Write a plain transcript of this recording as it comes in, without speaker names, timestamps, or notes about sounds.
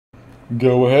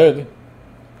Go ahead.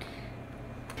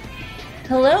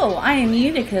 Hello, I am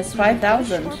Unicus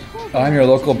 5000. I'm your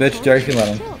local bitch, Jerry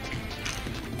Lemon.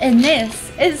 And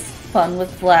this is Fun with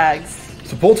Flags.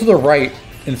 So pull to the right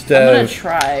instead. I'm gonna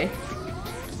try.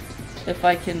 If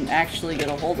I can actually get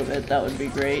a hold of it, that would be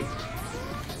great.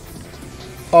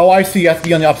 Oh, I see. You have to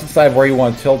be on the opposite side where you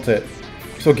want to tilt it.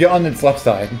 So get on its left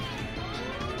side.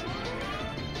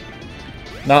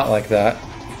 Not like that.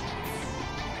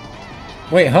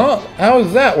 Wait, huh? How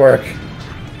does that work?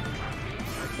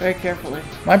 Very carefully.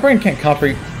 My brain can't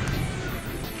comprehend.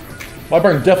 My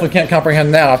brain definitely can't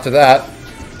comprehend now after that.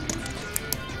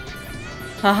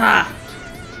 Haha!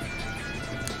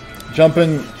 Jump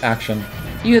in action.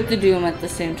 You have to do them at the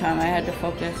same time. I had to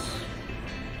focus.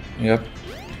 Yep.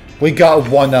 We got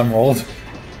one emerald.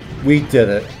 We did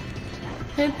it.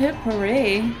 Hip hip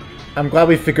hooray. I'm glad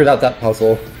we figured out that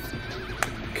puzzle.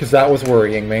 Because that was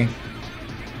worrying me.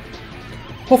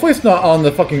 Hopefully it's not on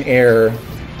the fucking air.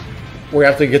 We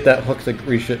have to get that hook to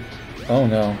reach it. Oh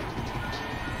no.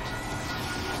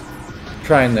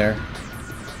 Try in there.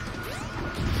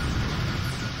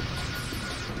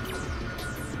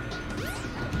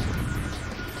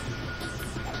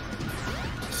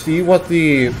 See what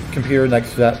the computer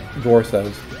next to that door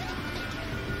says.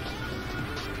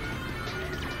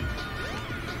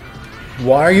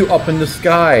 Why are you up in the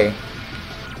sky?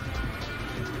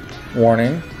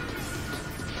 Warning.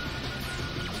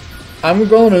 I'm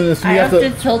going to this. I have to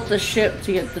tilt the ship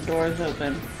to get the doors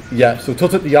open. Yeah, so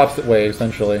tilt it the opposite way,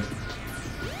 essentially.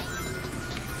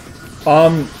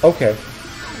 Okay.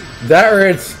 That or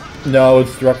it's... No,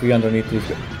 it's directly underneath these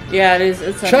guys. Yeah, it is.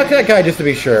 It's Check that guy just to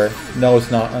be sure. No, it's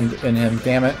not in him.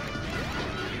 Damn it.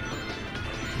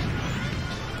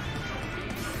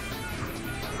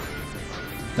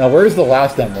 Now, where's the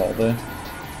last emerald?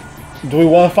 Do we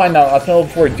want to find out last emerald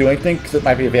before we do anything? Because it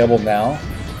might be available now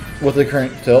with the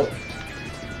current tilt.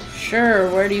 Sure,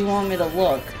 where do you want me to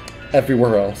look?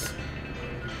 Everywhere else.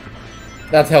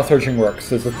 That's how searching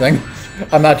works, is the thing.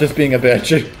 I'm not just being a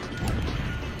bitch.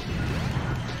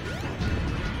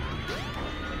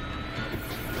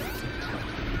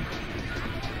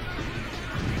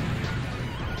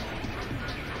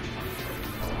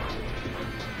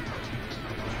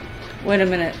 Wait a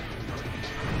minute.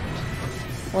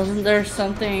 Wasn't there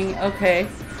something... Okay.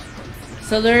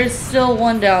 So there's still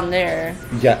one down there.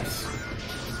 Yes.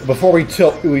 Before we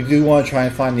tilt, we do want to try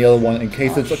and find the other one in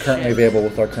case it's currently available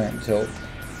with our current tilt.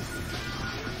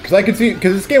 Because I can see...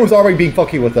 Because this game was already being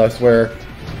fucky with us, where...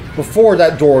 Before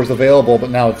that door was available,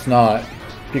 but now it's not.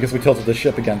 Because we tilted the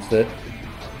ship against it.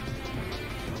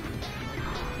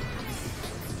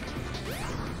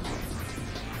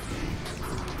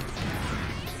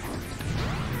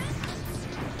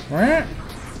 Right?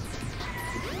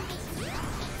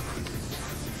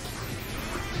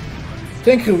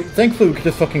 Thankfully we could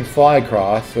just fucking fly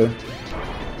across, and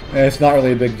it's not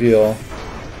really a big deal.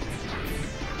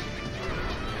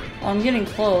 I'm getting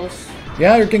close.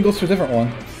 Yeah, you're getting close to a different one.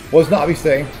 What does Navi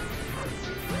say?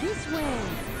 This way.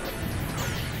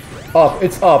 Up,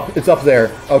 it's up, it's up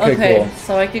there. Okay, cool.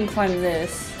 So I can climb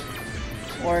this.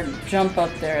 Or jump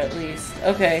up there at least.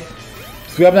 Okay.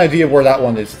 So we have an idea of where that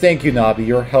one is. Thank you, Navi.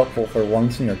 You're helpful for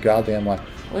once in your goddamn life.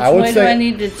 Which way do I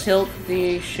need to tilt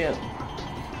the ship?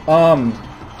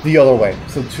 The other way.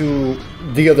 So to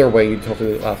the other way you tilted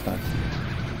it last time.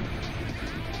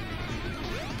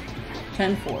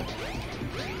 10-4.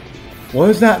 What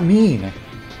does that mean?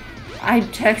 I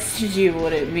texted you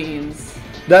what it means.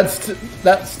 That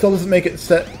still doesn't make it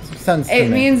sense to me. It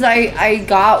means I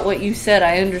got what you said.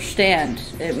 I understand.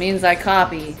 It means I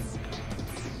copy.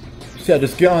 So yeah,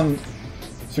 just get on.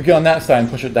 So get on that side and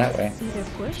push it that way. Either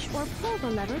push or pull the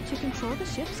lever to control the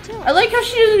ship's tilt. I like how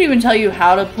she doesn't even tell you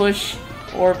how to push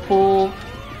or pull.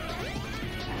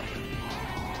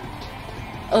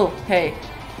 Oh, hey.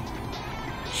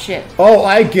 Shit. Oh,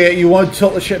 I get it. You want to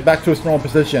tilt the ship back to its normal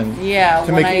position. Yeah,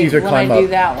 to make it easier to climb when I up. do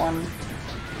that one.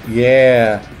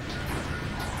 Yeah.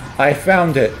 I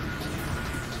found it.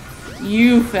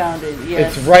 You found it,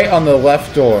 yes. It's right on the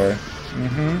left door.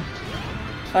 Mm-hmm.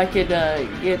 If I could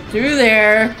get through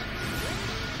there.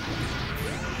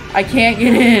 I can't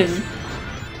get in.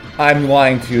 I'm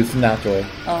lying to you. It's not door.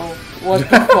 Oh, what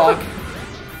the fuck?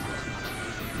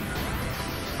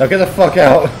 Now get the fuck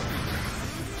out.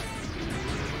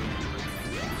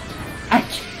 I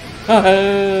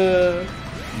can't.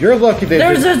 You're lucky they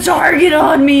There's a target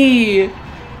on me!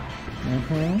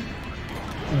 Mm-hmm.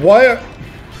 Why?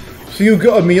 So you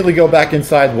immediately go back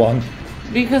inside one.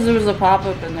 Because there was a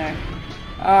pop-up in there.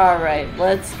 Alright,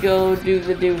 let's go do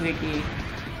the doohickey.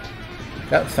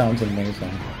 That sounds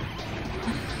amazing.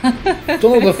 Don't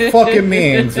know what the fuck it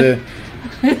means.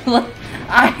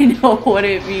 I know what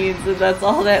it means, and that's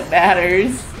all that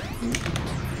matters.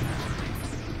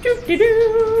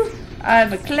 Doo-doo-doo.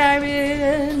 I'm a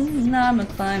climbing,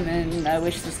 I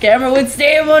wish this camera would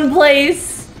stay in one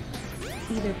place.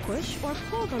 Either push or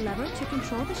pull the lever to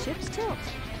control the ship's tilt.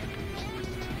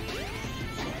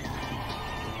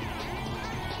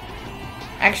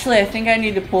 Actually, I think I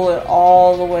need to pull it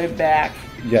all the way back.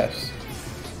 Yes.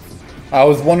 I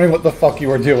was wondering what the fuck you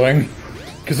were doing.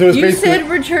 Because it was You basically... said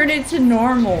return it to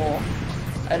normal.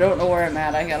 I don't know where I'm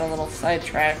at. I got a little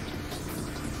sidetracked.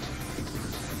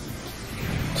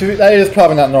 That is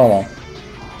probably not normal.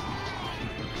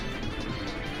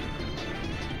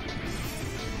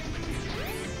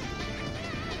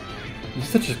 It's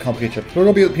such a complicated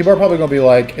trip. People are probably going to be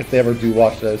like, if they ever do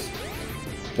watch this,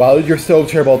 wow, you're so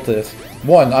terrible at this.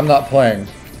 One, I'm not playing.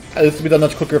 This would be done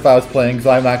much quicker if I was playing, because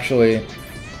I'm actually,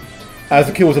 as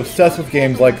a kid, was obsessed with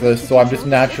games like this, so I'm just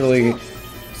naturally,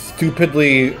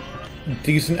 stupidly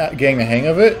decent at getting the hang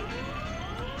of it.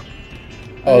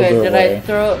 Okay, did I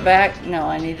throw it back? No,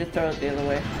 I need to throw it the other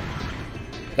way.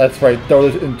 That's right, throw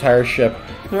the entire ship.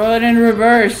 Throw it in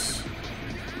reverse.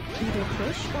 Either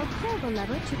push or pull the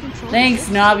lever to control. Thanks,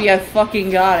 Nobby, I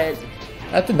fucking got it.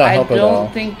 That did not help at all. I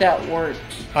don't think that worked.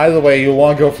 Either way, you'll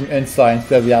want to go from inside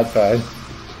instead of the outside.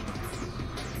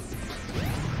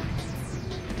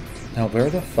 Now,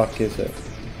 where the fuck is it?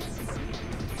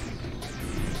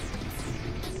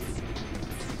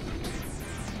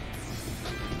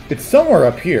 It's somewhere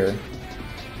up here.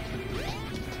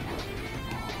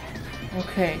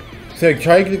 Okay. So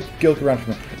try to get look around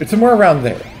from there. It's somewhere around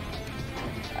there.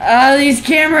 These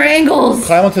camera angles!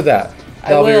 Climb onto that.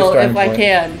 I will, if I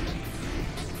can.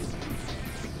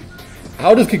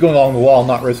 I'll just keep going along the wall,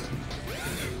 not risk.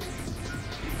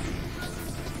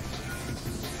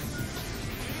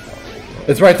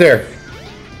 It's right there.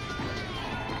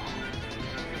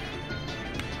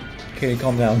 Okay,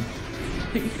 calm down.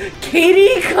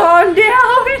 Katie, calm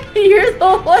down! You're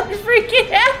the one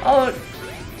freaking out!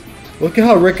 Look at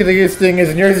how rickety this thing is,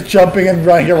 and you're just jumping and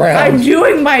running around. I'm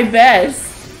doing my best.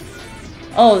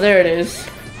 Oh, there it is.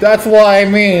 That's why I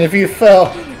mean, if you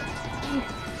fell.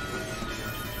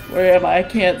 Where am I? I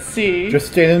can't see.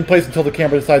 Just stay in place until the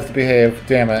camera decides to behave.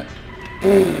 Damn it.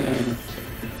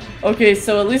 Okay,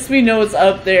 so at least we know it's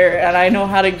up there, and I know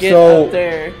how to get up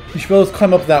there. You should be able to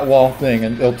climb up that wall thing,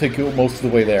 and it'll take you most of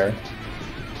the way there.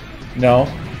 No?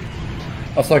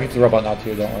 I'll still get the robot not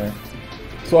to, don't worry.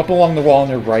 So up along the wall on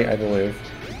your right, I believe.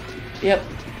 Yep.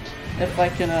 If I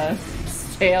can,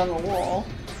 stay on the wall.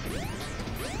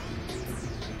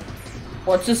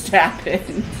 What just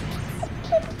happened?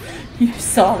 You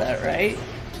saw that, right?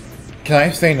 Can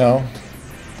I say no?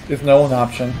 Is no an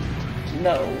option?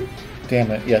 No.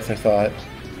 Damn it, yes, I saw it.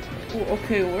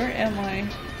 Okay, where am I?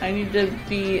 I need to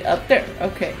be up there.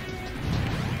 Okay.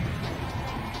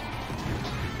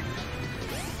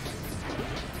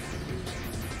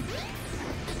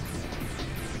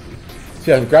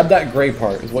 So yeah, grab that gray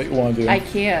part is what you want to do. I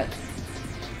can't.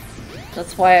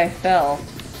 That's why I fell.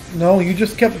 No, you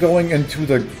just kept going into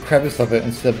the crevice of it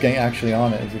instead of getting actually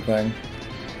on it is the thing.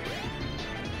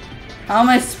 How am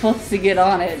I supposed to get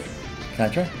on it? Can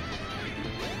I try?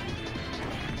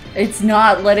 It's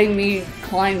not letting me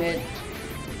climb it.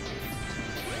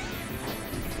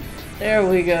 There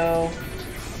we go.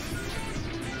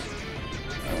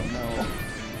 Oh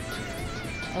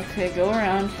no. Okay, go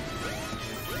around.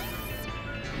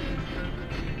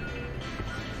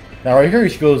 Now right here you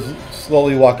should go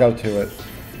slowly walk out to it.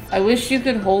 I wish you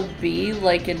could hold B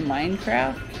like in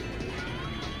Minecraft.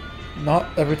 Not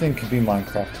everything can be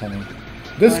Minecraft, honey.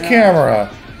 This camera!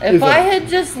 If I had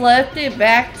just left it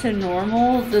back to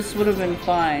normal, this would have been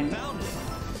fine.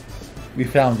 We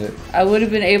found it. I would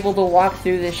have been able to walk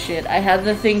through this shit. I had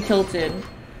the thing tilted.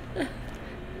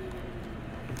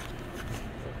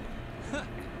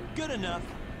 Good enough.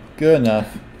 Good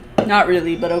enough. Not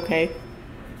really, but okay.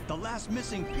 The last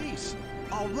missing piece.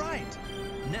 All right.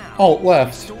 Now, Oh,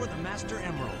 left. restore the Master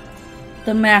Emerald.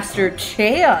 The Master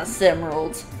Chayous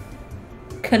Emerald.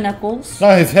 Knuckles.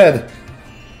 Not his head.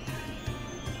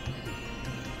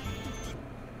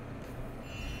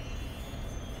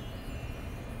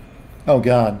 Oh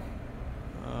god.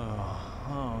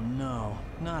 Oh no,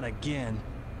 not again.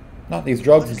 Not these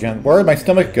drugs again. Where did my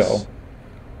stomach go?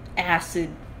 Acid.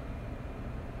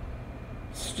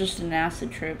 It's just an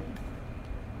acid trip.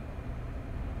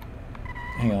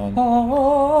 Hang on.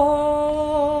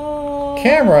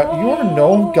 Camera, you are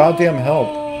no goddamn help.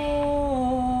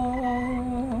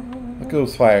 Look at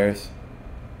those fires.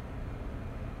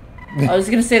 I was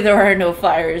gonna say there are no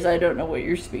fires. I don't know what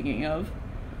you're speaking of.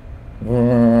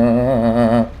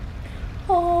 Hey,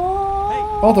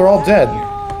 Oh, they're all dead.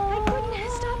 I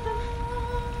couldn't stop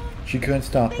them. She couldn't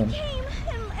stop They them. came,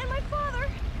 and my father.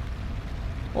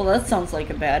 Well, that sounds like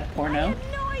a bad I porno. have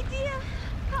no idea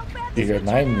how bad You this would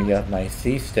remind turn me out. of my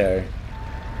sister.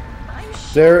 I'm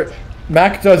shocked. There,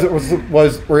 Mac does it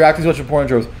was reacting to such important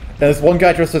jokes, and this one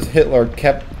guy dressed as Hitler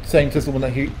kept saying to someone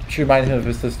that she reminded him of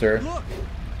his sister. Look,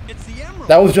 it's the emerald.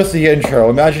 That was just the intro.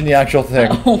 Imagine the actual thing.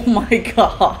 Oh my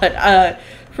god.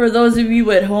 For those of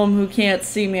you at home who can't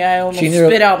see me, I almost She knew-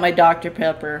 spit out my Dr.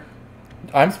 Pepper.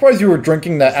 I'm surprised you were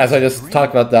drinking that as I just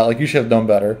talked about that. Like, you should have known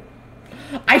better.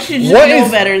 I should just What know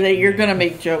is- better that you're gonna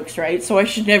make jokes, right? So I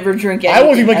should never drink anything. I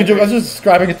wasn't even making a joke. I ever. was just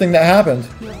describing a thing that happened.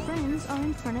 Your friends are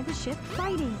in front of the ship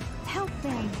fighting. Help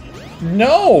them.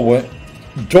 No!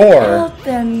 Door. Help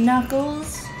them,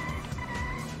 Knuckles.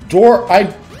 Door. I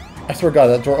swear to God,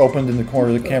 that door opened in the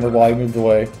corner of the camera while I moved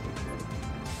away.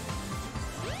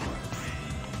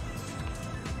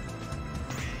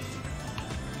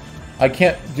 I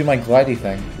can't do my glidey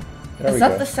thing. There Is we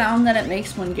that go. the sound that it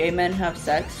makes when gay men have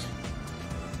sex?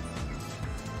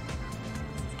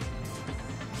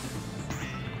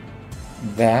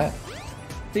 That?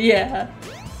 Yeah.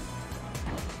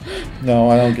 No,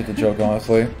 I don't get the joke,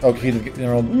 honestly. Okay,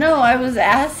 you No, I was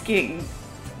asking.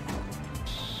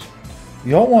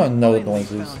 don't want to know the Finally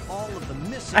noises. found all of the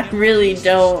missing I really pieces.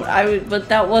 don't. But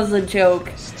that was a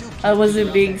joke. Still I keep wasn't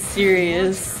it being up.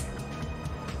 serious.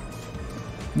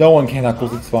 No one can,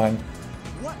 Knuckles, it's fine.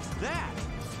 What's that?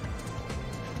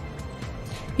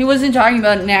 He wasn't talking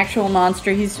about an actual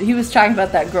monster. He was talking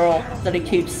about that girl that he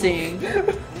keeps seeing.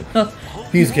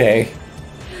 He's gay.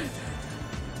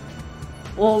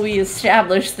 Well, we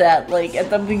established that like at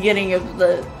the beginning of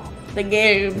the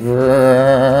game.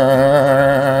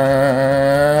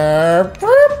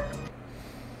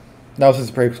 Now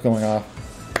since break's going off.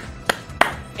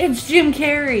 It's Jim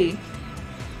Carrey.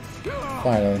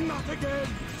 Finally. Not again!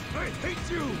 I hate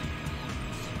you!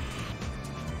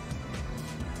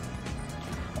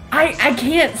 I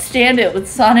can't stand it with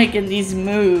Sonic and these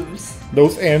moves.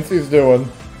 Those ants he's doing.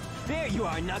 There you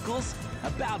are, Knuckles.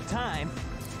 About time.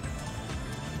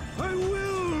 I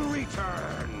will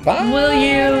return! Bye. Will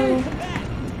you?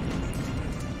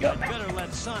 You'd better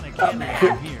let Sonic handle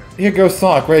it here. Here goes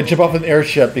Sonic, ready to jump off an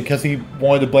airship because he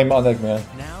wanted to blame it on Eggman.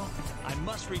 Now, I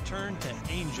must return to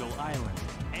Angel Island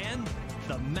and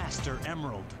the Master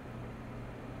Emerald.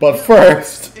 But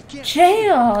first, It can't-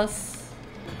 Chayous.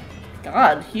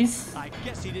 God, he's I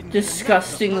guess he didn't get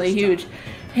disgustingly enough the huge. first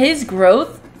time. His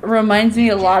growth reminds me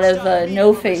a lot of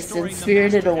No Face in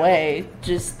Spirited Away.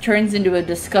 Just turns into a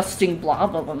disgusting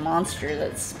blob of a monster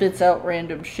that spits out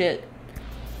random shit.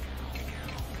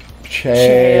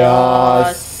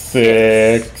 Chaos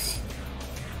 6.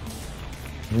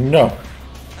 No.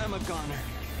 I'm a goner.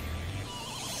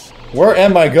 Where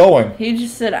am I going? He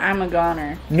just said, I'm a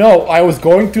goner. No, I was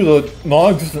going through the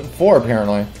non-existent floor,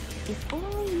 apparently. If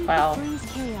only you Wow. could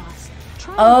freeze chaos.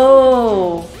 Try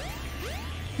Oh!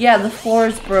 Yeah, the floor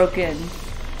is broken.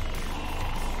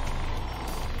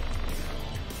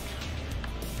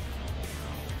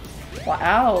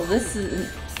 Wow, this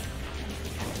is...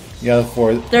 Yeah, the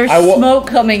floor. There's I wa- smoke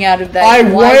coming out of that. I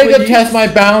Why wanted would to you- test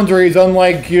my boundaries,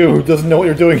 unlike you, who doesn't know what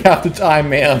you're doing half the time,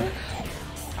 man.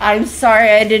 I'm sorry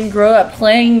I didn't grow up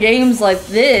playing games like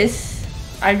this.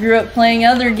 I grew up playing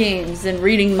other games and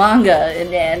reading manga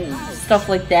and stuff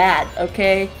like that,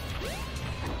 okay?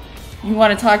 You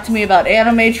want to talk to me about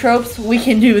anime tropes? We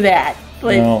can do that.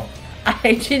 But No.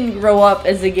 I didn't grow up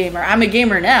as a gamer. I'm a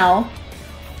gamer now.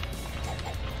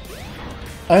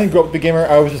 I didn't grow up the gamer,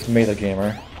 I was just made a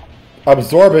gamer.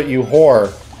 Absorb it, you whore.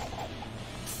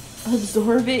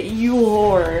 Absorb it, you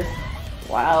whore.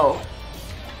 Wow.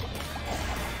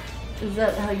 Is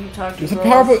that how you talk to There's a girls?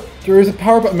 power up. There is a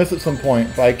power up I missed at some point,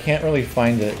 but I can't really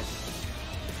find it.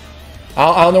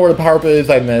 I don't know where the power up is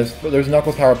I missed, but there's a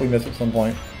Knuckles power up we missed at some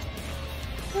point.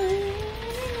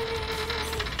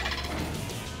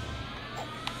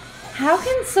 How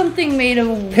can something made of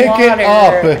Pick it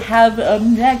water up. have a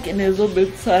mechanism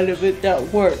inside of it that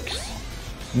works?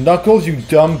 Knuckles, you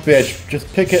dumb bitch.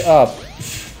 Just pick it up.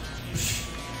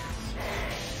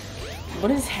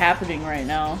 What is happening right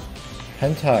now?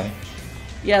 Hentai.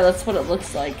 Yeah, that's what it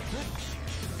looks like.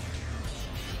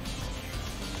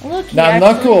 Oh, look, he Now, actually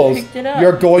Knuckles, picked it up.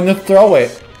 you're going to throw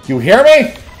it. You hear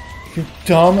me? You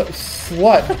dumb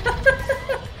slut.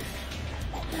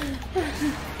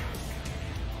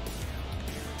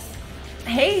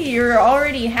 Hey, you're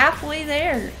already halfway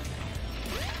there.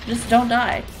 Just don't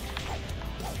die.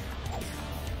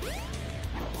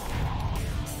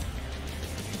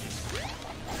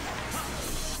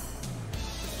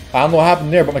 I don't know what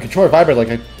happened there, but my controller vibrated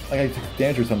like I took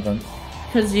damage or something.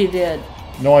 Because you did.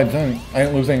 No, I didn't. I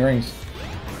didn't lose any rings.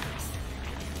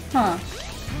 Huh.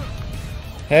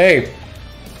 Hey!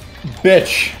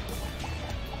 Bitch!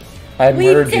 I We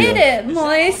murdered you. did it,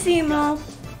 Moissimo.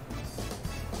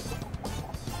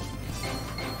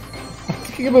 I'm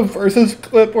thinking of a versus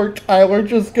clip where Tyler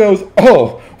just goes,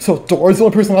 "Oh, so Dora's the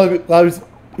only person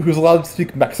who's allowed to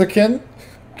speak Mexican?"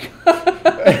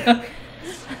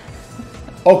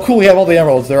 Oh, cool, we have all the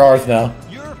emeralds. They're ours now.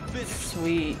 You're finished.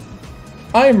 Sweet.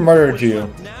 I murdered What's you.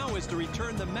 left now is to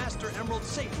return the Master Emerald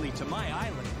safely to my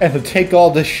island. And to take all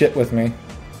this shit with me.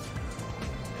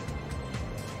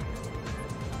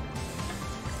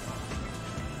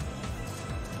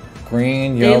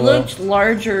 Green, They yellow. looked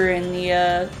larger in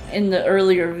the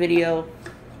earlier video.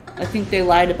 I think they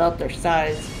lied about their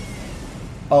size.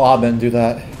 Oh, I didn't do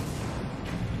that.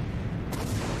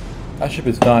 That ship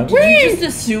is done. Did you just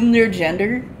assume their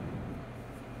gender?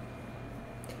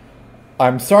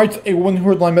 I'm sorry to anyone who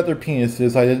heard lying about their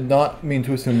penises. I did not mean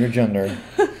to assume your gender.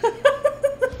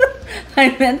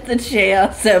 I meant the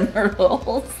Chayous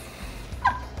emeralds.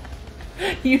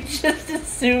 You just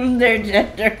assumed their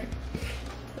gender.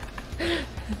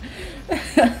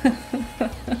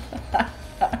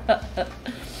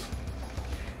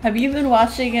 Have you been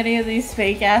watching any of these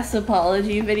fake ass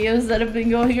apology videos that have been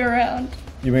going around?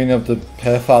 You mean of the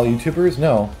pedophile YouTubers?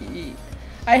 No.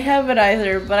 I haven't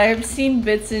either, but I've seen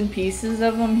bits and pieces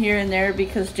of them here and there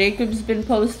because Jacob's been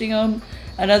posting them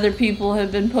and other people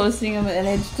have been posting them, and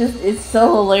it's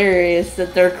so hilarious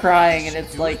that they're crying, and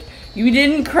it's like, you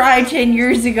didn't cry 10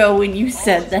 years ago when you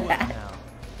said that.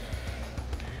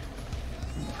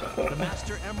 The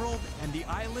Master Emerald and the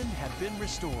island have been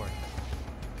restored.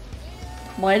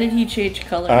 Why did he change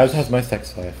colors? As has my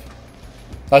sex life.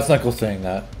 That's Knuckles saying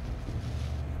that.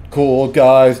 Cool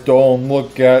guys, don't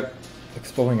look at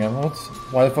exploding emeralds.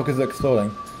 Why the fuck is it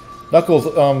exploding? Knuckles,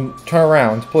 turn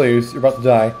around, please. You're about to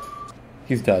die.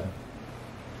 He's dead.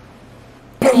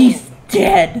 He's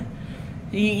dead.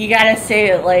 You gotta say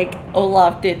it like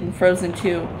Olaf did in Frozen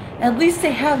 2. At least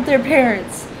they have their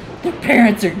parents. Their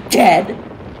parents are dead.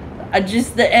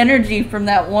 Just the energy from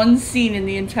that one scene in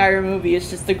the entire movie is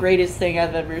just the greatest thing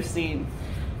I've ever seen.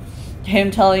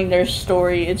 Him telling their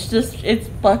story, it's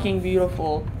fucking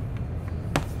beautiful.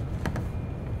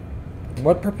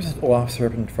 What purpose is Olaf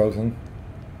serve in Frozen?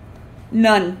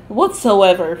 None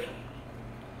whatsoever.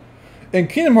 In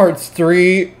Kingdom Hearts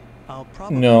 3, I'll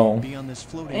probably no. be on this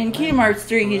floating In Kingdom planet Hearts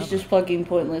 3, he's forever. just fucking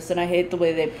pointless, and I hate the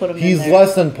way they put him in He's there.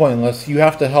 less than pointless. You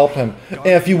have to help him. And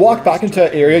if you walk back into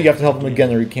that area, you have to help him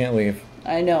again or you can't leave.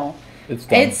 I know. It's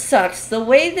done. It sucks. The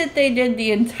way that they did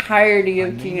the entirety I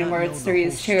of may Kingdom not Hearts know 3 the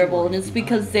is whole terrible, story and it's behind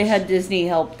because they this. had Disney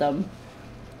help them.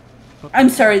 But I'm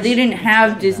sorry, they perhaps didn't it's have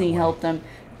better Disney that way. help them.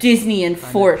 Disney I'm at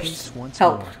enforced peace once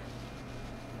help. more.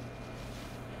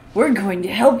 We're going to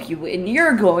help you, and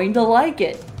you're going to like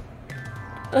it.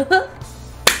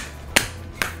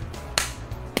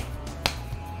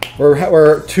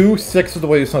 We're 2/6 of the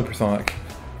way to Supersonic.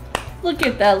 Look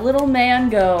at that little man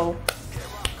go.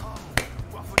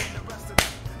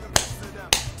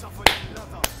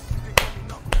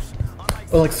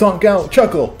 Oh, like Sonic out,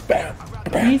 chuckle, bam.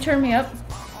 Can you turn me up?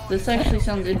 This actually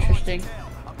sounds interesting.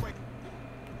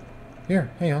 Here,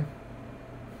 hang on.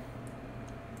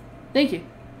 Thank you.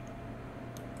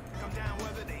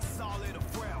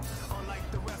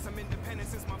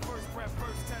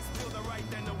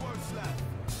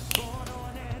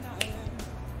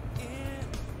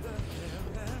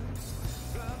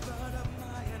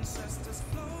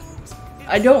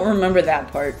 I don't remember that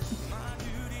part.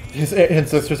 His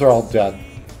ancestors are all dead.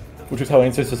 Which is how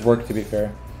ancestors work, to be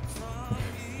fair.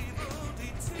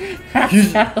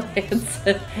 He's-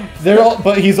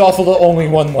 but he's also the only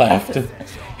one left.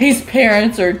 His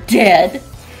parents are dead.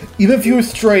 Even if he was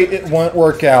straight, it won't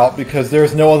work out because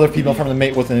there's no other female from the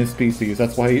mate within his species.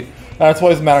 That's why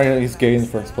it's mattering that he's gay in the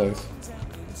first place.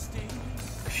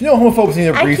 You know homophobes need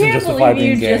a I reason to can't justify believe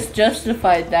you being gay. just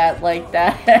justified that like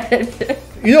that.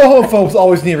 You know homophobes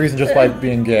always need a reason to justify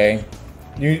being gay.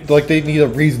 They need a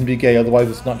reason to be gay, otherwise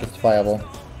it's not justifiable.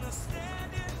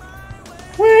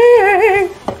 Whee!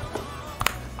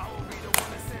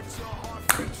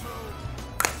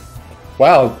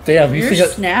 Wow, damn, you Your think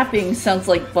that, snapping sounds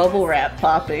like bubble wrap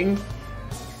popping.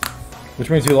 which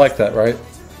means you like that, right?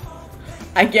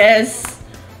 I guess.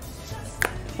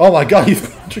 Oh my god, he's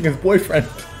punching his boyfriend.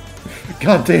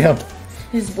 God damn.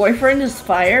 His boyfriend is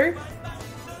fire?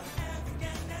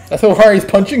 That's how hard he's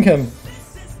punching him.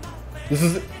 This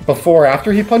is before or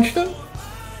after he punched him?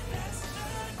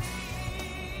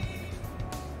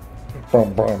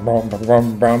 Brum, brum, brum, brum,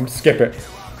 brum, brum. Skip it.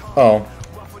 Oh.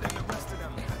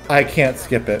 I can't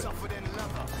skip it.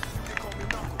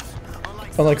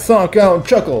 I'm like, Sonic out and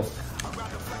chuckle.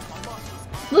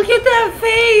 Look at that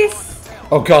face!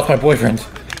 Oh god, it's my boyfriend.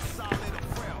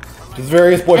 There's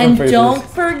various boyfriend And faces. don't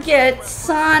forget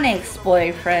Sonic's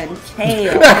boyfriend,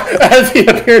 Tails. As he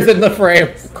appears in the frame.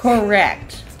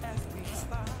 Correct.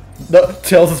 No,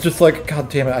 Tails is just like, god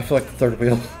damn it, I feel like the third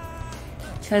wheel.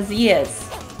 Because he is.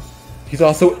 He's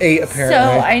also 8 apparently.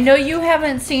 So, I know you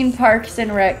haven't seen Parks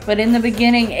and Rec, but in the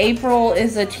beginning, April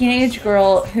is a teenage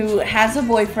girl who has a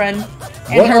boyfriend.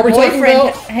 And What her are we talking boyfriend,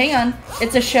 about? hang on,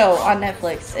 it's a show on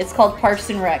Netflix. It's called Parks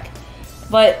and Rec.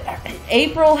 But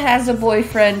April has a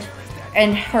boyfriend,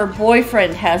 and her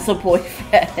boyfriend has a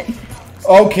boyfriend.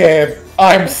 Okay,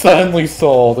 I'm suddenly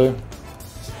sold.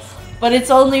 But it's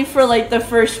only for like the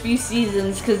first few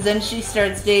seasons, because then she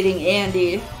starts dating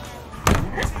Andy.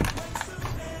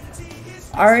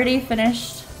 Already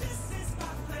finished.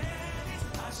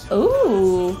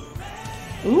 Ooh.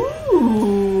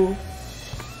 Ooh.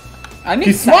 I'm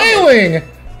He's excited. smiling!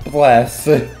 Bless.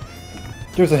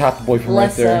 There's a happy boyfriend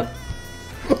Bless right there. up.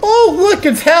 Oh, look,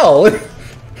 it's hell!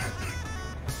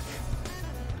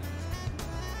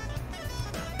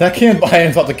 That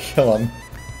can-bion's about to kill him.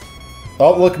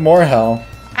 Oh, look, more hell.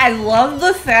 I love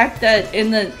the fact that in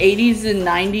the 80s and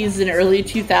 90s and early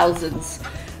 2000s,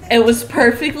 it was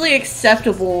perfectly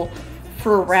acceptable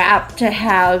for rap to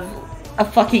have a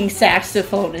fucking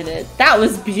saxophone in it. That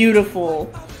was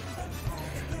beautiful.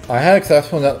 I had a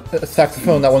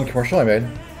saxophone in that one commercial I made.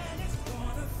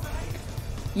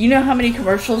 You know how many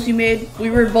commercials you made? We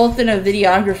were both in a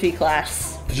videography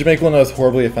class. Did you make one that was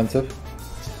horribly offensive?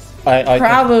 I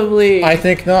Probably. I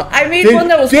think not. I made one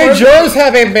that was Did horrible. yours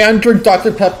have a man drink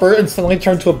Dr. Pepper and suddenly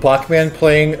turn to a black man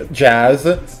playing jazz?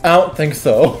 I don't think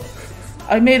so.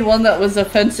 I made one that was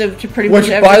offensive to pretty much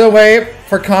Which, every- by the way,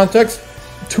 for context,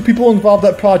 2 people involved in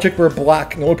that project were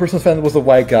black, and the only person offended was a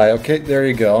white guy. Okay, there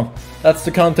you go. That's the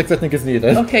context I think is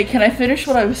needed. Okay, can I finish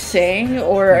what I was saying,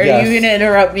 or are Yes. you gonna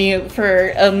interrupt me for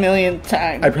a millionth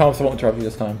time? I promise I won't interrupt you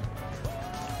this time.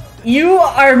 You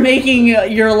are making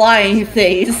your lying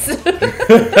face.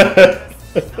 I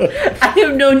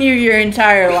have known you your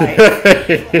entire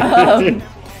life.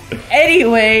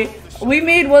 Anyway, we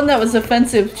made one that was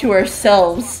offensive to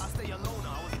ourselves.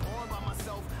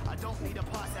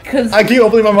 Cause I keep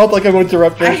opening my mouth like I'm going to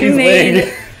interrupt her. She's laying.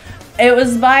 it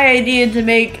was my idea to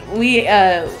make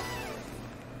a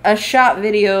shot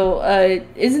video.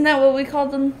 Isn't that what we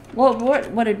called them?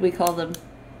 What did we call them?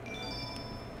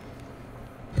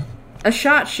 A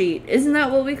shot sheet. Isn't that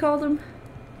what we called them?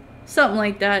 Something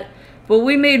like that. But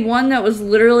we made one that was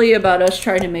literally about us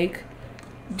trying to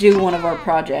do one of our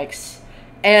projects.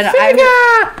 And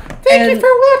Thank you for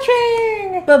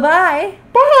watching! Bye-bye.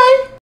 Bye!